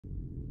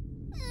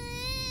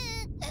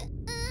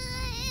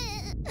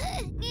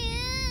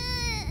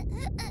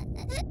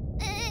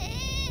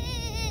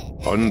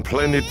On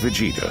planet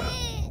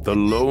Vegeta, the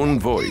lone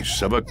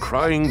voice of a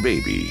crying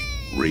baby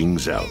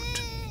rings out.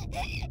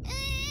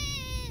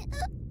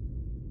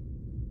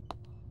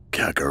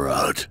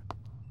 Kakarot.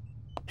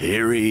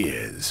 Here he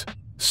is.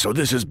 So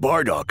this is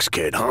Bardock's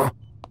kid, huh?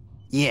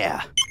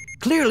 Yeah.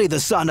 Clearly the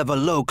son of a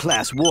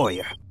low-class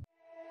warrior.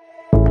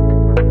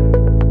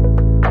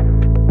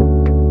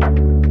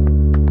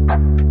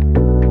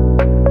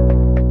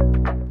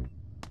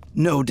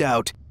 No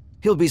doubt,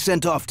 he'll be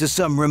sent off to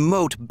some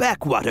remote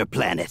backwater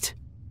planet.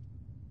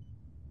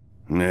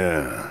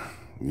 Yeah,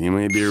 you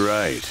may be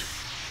right.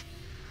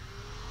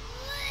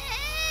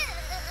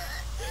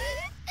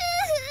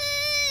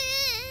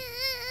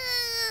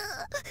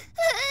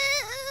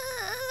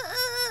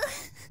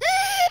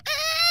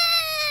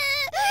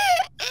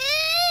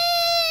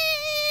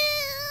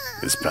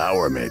 His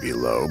power may be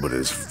low, but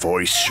his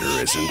voice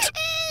sure isn't.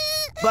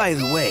 By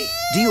the way,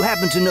 do you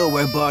happen to know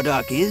where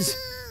Bardock is?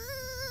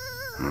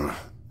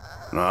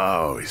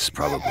 Oh, he's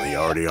probably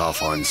already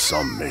off on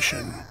some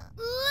mission.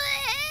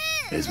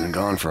 He's been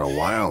gone for a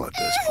while at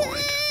this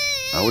point.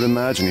 I would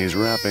imagine he's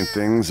wrapping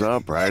things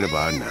up right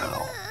about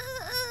now.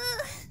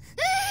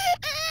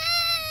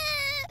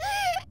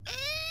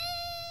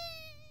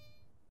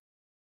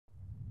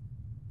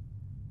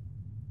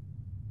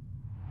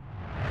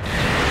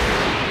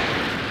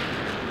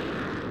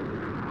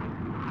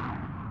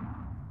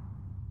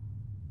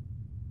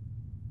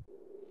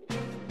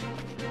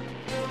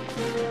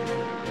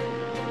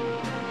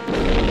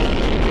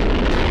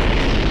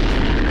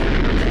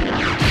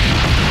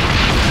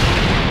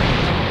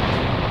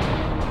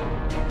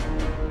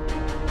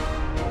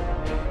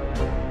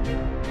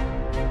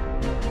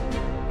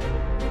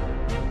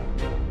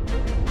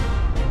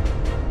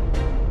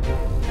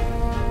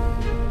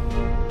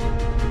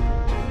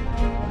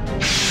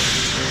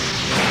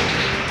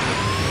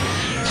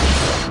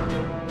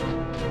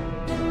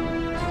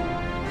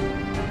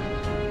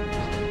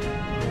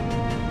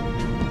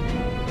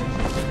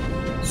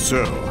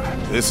 So,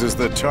 this is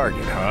the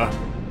target, huh?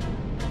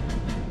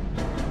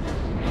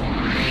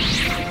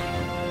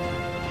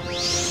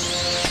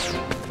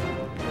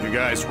 You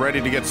guys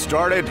ready to get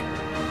started?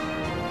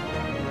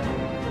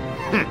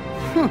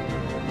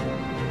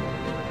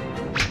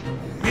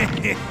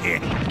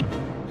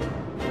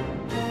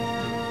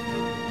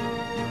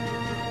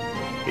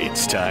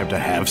 It's time to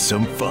have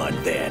some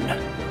fun then.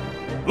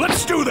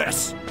 Let's do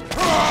this!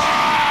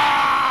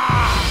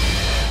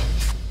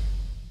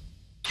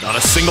 Not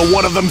a single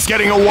one of them's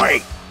getting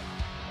away!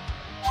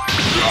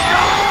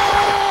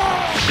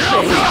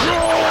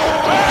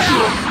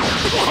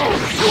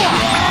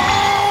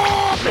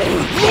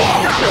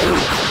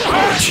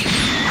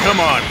 Come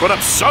on, put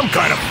up some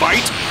kind of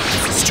fight!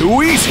 It's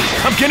too easy!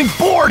 I'm getting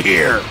bored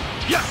here!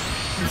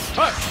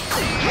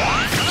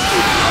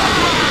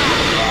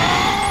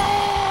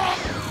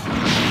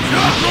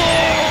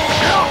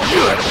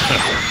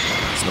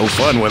 It's no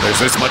fun when there's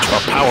this much of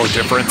a power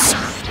difference.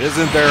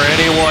 Isn't there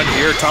anyone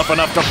here tough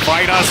enough to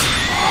fight us?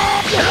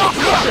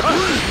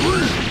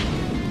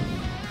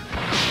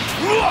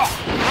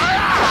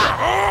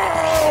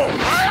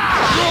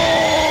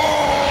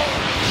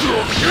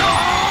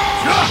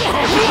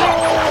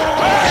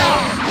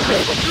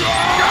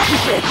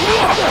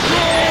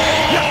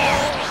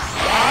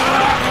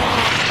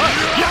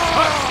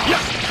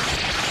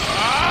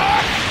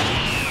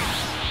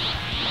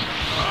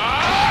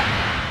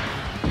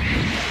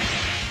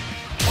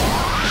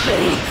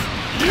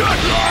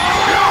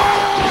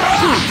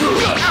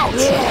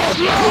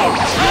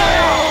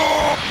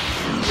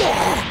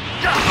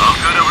 All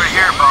good over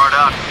here,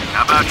 Bardock.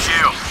 How about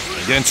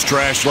you? Against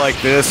trash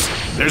like this,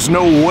 there's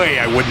no way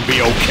I wouldn't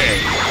be okay.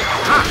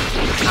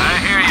 I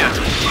hear you.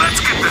 Let's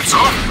get this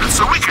over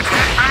so we can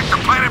head back to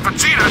planet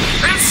Vegeta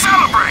and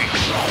celebrate!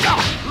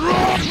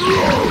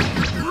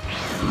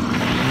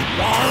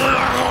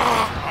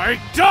 I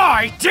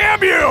die,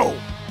 damn you!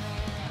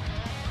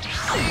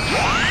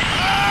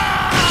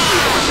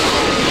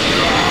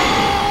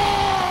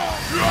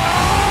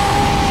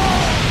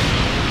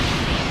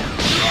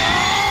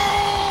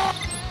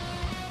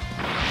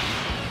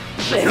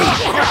 There's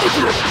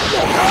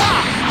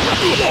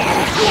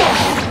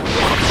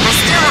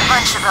still a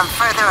bunch of them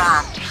further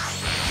on.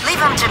 Leave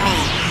them to me.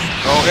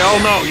 Oh, hell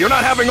no, you're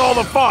not having all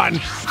the fun!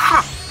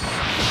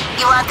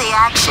 You want the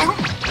action?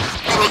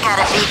 Then you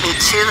gotta beat me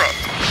to it.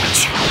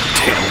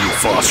 Damn you,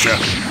 Foster.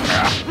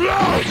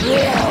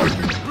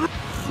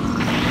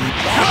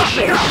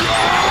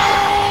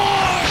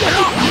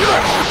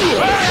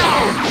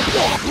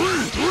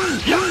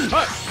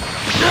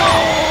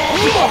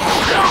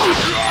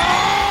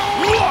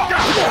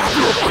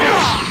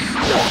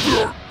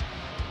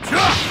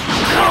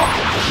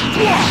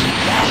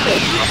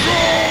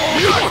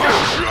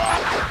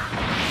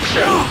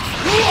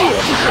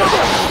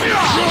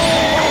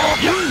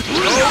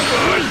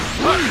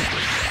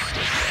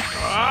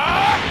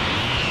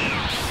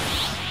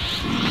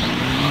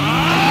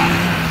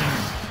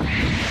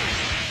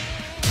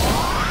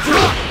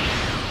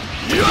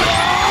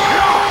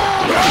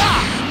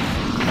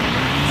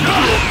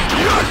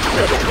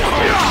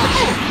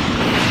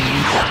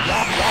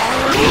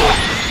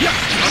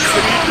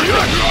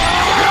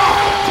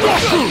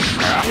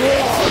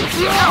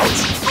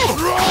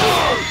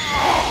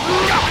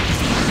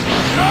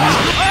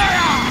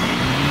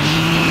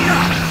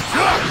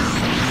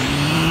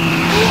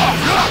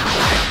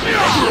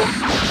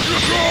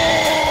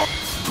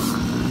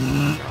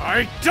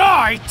 Die!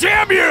 Die!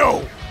 Damn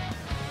you!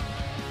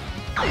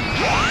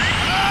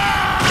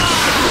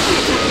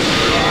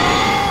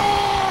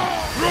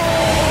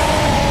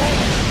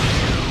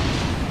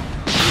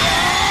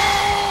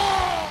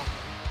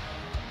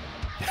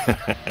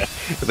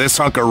 This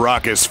hunk of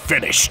rock is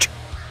finished.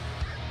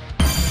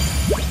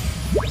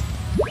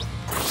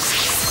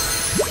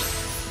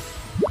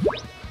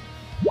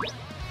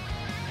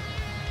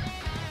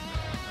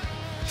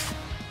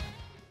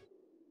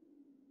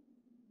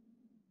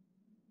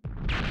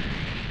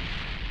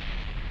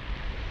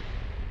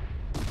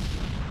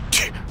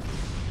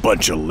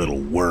 Bunch of little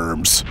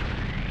worms.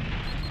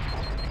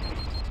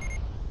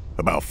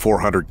 About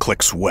 400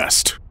 clicks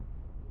west.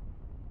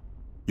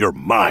 You're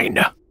mine.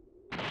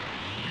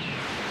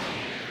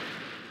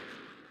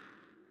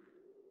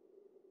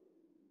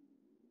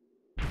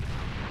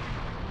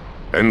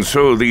 And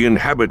so the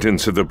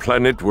inhabitants of the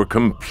planet were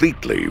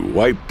completely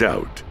wiped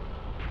out.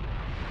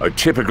 A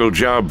typical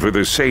job for the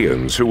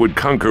Saiyans, who would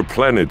conquer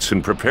planets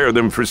and prepare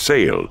them for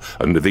sale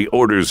under the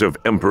orders of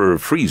Emperor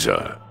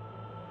Frieza.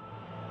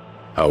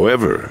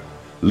 However,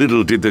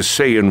 little did the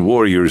Saiyan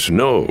warriors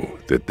know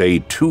that they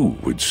too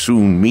would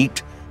soon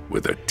meet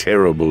with a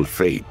terrible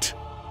fate.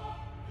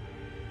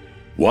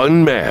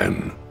 One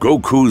man,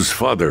 Goku's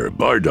father,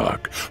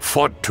 Bardock,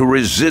 fought to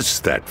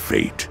resist that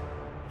fate.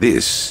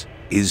 This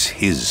is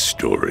his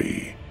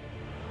story.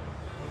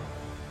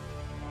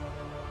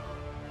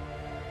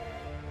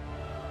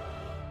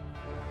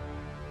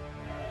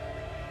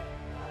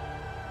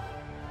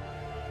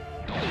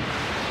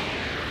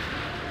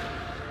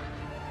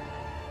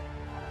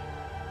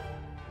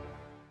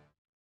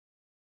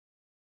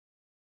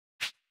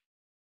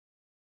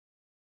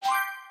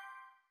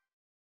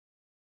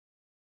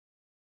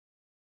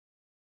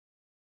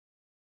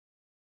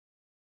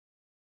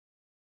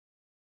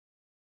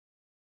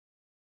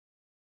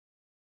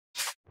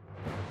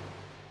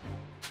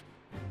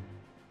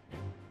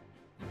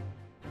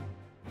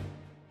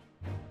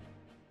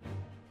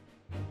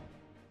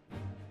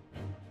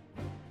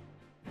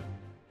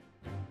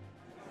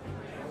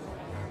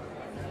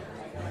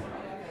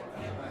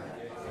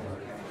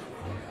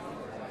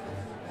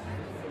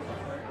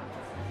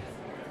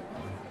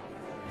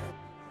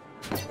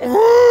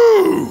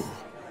 Ooh!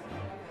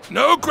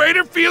 No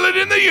greater feeling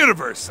in the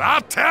universe,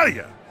 I'll tell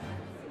you.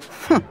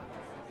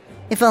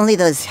 If only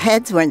those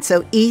heads weren't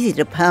so easy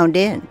to pound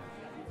in.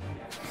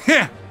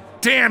 Yeah,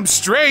 damn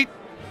straight.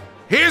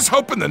 Here's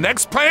hoping the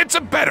next planet's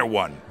a better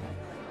one.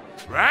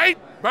 Right,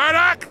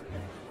 Bardock?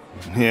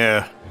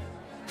 Yeah.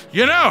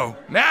 You know,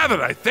 now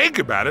that I think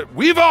about it,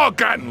 we've all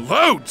gotten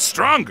loads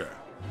stronger.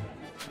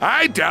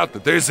 I doubt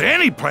that there's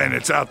any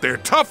planets out there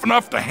tough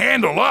enough to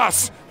handle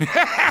us.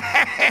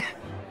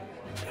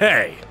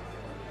 Hey.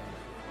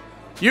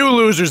 You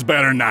losers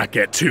better not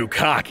get too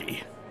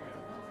cocky.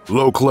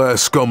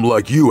 Low-class scum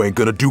like you ain't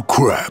gonna do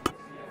crap.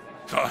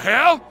 The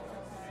hell?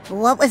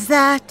 What was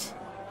that?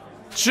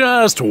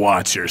 Just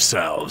watch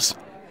yourselves.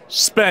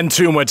 Spend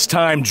too much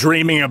time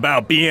dreaming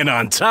about being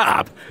on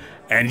top,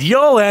 and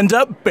you'll end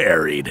up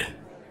buried.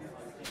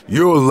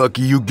 You're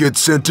lucky you get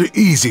sent to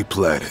easy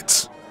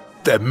planets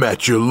that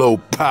match your low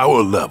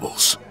power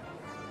levels.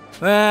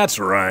 That's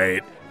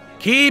right.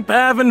 Keep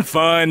having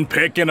fun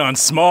picking on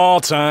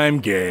small-time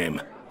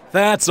game.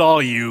 That's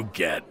all you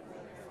get.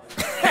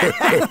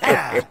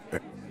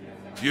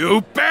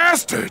 You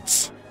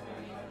bastards!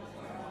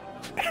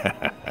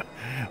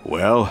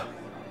 Well,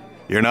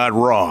 you're not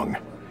wrong.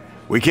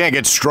 We can't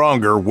get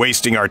stronger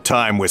wasting our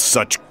time with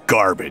such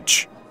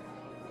garbage.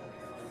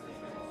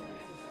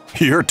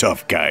 You're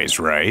tough guys,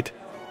 right?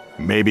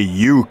 Maybe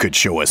you could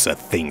show us a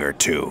thing or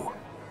two.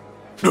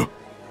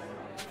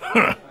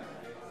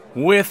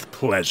 With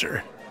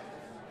pleasure.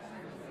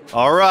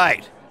 All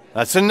right,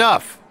 that's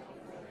enough.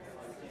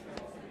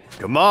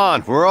 Come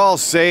on, we're all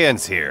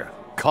Saiyans here.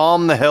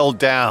 Calm the hell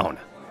down.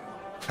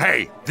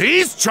 Hey,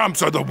 these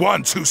chumps are the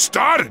ones who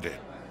started it.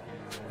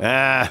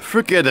 Ah,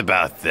 forget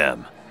about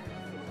them.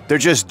 They're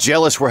just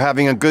jealous we're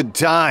having a good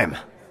time.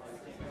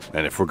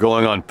 And if we're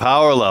going on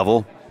power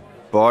level,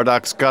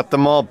 Bardock's got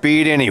them all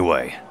beat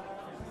anyway.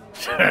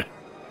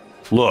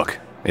 Look,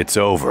 it's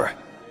over.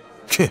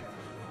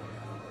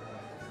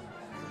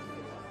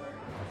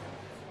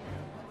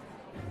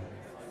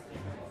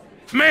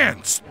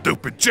 Man,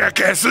 stupid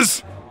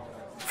jackasses!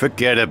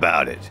 Forget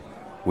about it.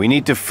 We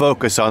need to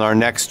focus on our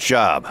next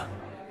job.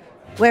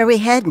 Where are we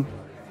heading?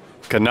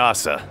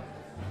 Kanasa.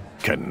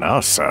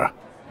 Kanasa?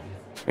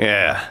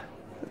 Yeah,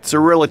 it's a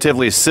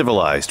relatively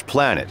civilized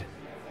planet,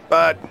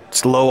 but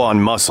it's low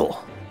on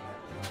muscle.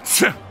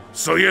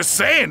 So you're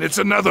saying it's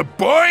another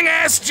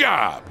boring-ass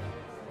job?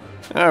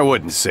 I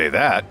wouldn't say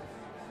that.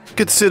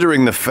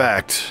 Considering the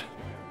fact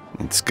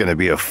it's gonna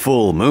be a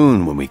full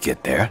moon when we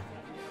get there.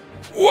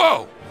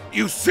 Whoa!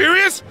 You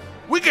serious?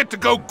 We get to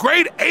go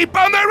great ape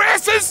on their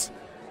asses?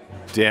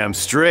 Damn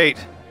straight.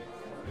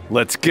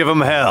 Let's give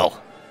them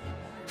hell.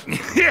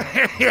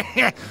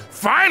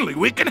 Finally,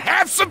 we can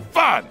have some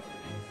fun.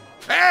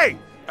 Hey,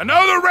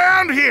 another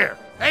round here.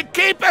 And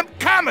keep them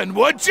coming,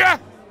 would ya?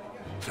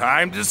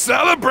 Time to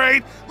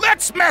celebrate.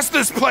 Let's mess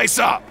this place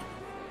up.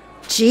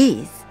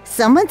 Geez,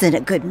 someone's in a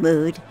good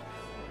mood.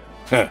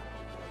 Huh.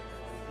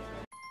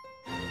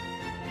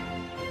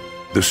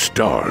 The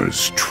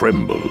stars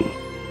tremble.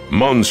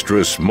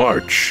 Monstrous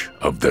march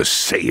of the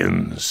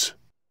Saiyans.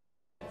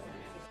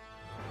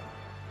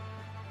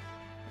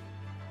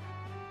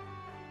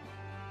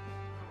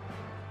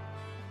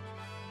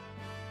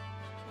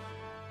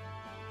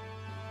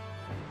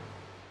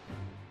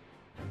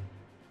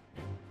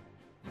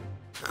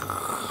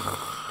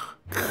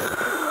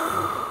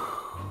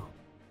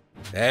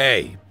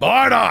 Hey,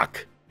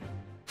 Bardock!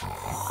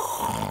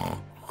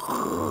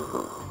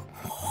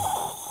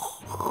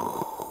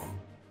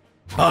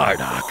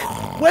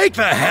 Bardock, wake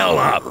the hell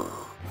up!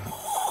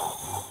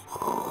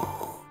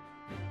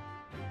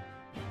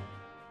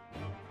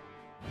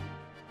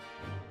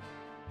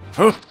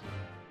 Huh?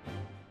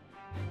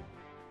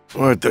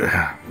 What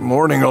the?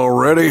 Morning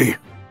already?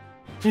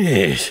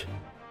 Jeez.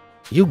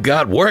 You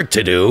got work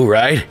to do,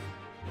 right?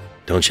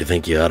 Don't you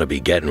think you ought to be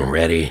getting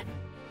ready?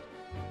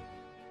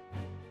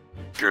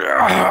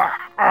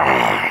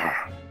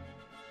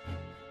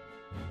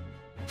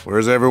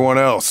 Where's everyone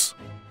else?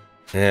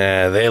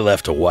 Yeah, they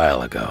left a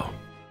while ago.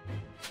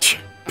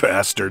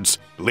 Bastards,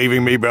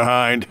 leaving me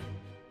behind.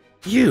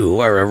 You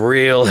are a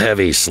real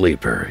heavy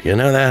sleeper, you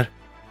know that?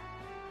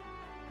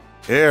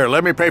 Here,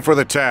 let me pay for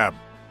the tab.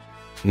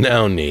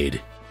 No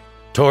need.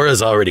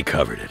 Tora's already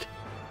covered it.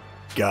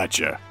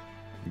 Gotcha.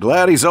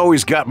 Glad he's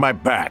always got my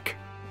back.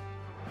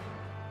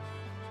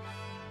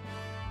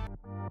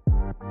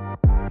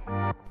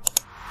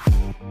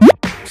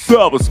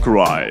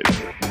 Subscribe.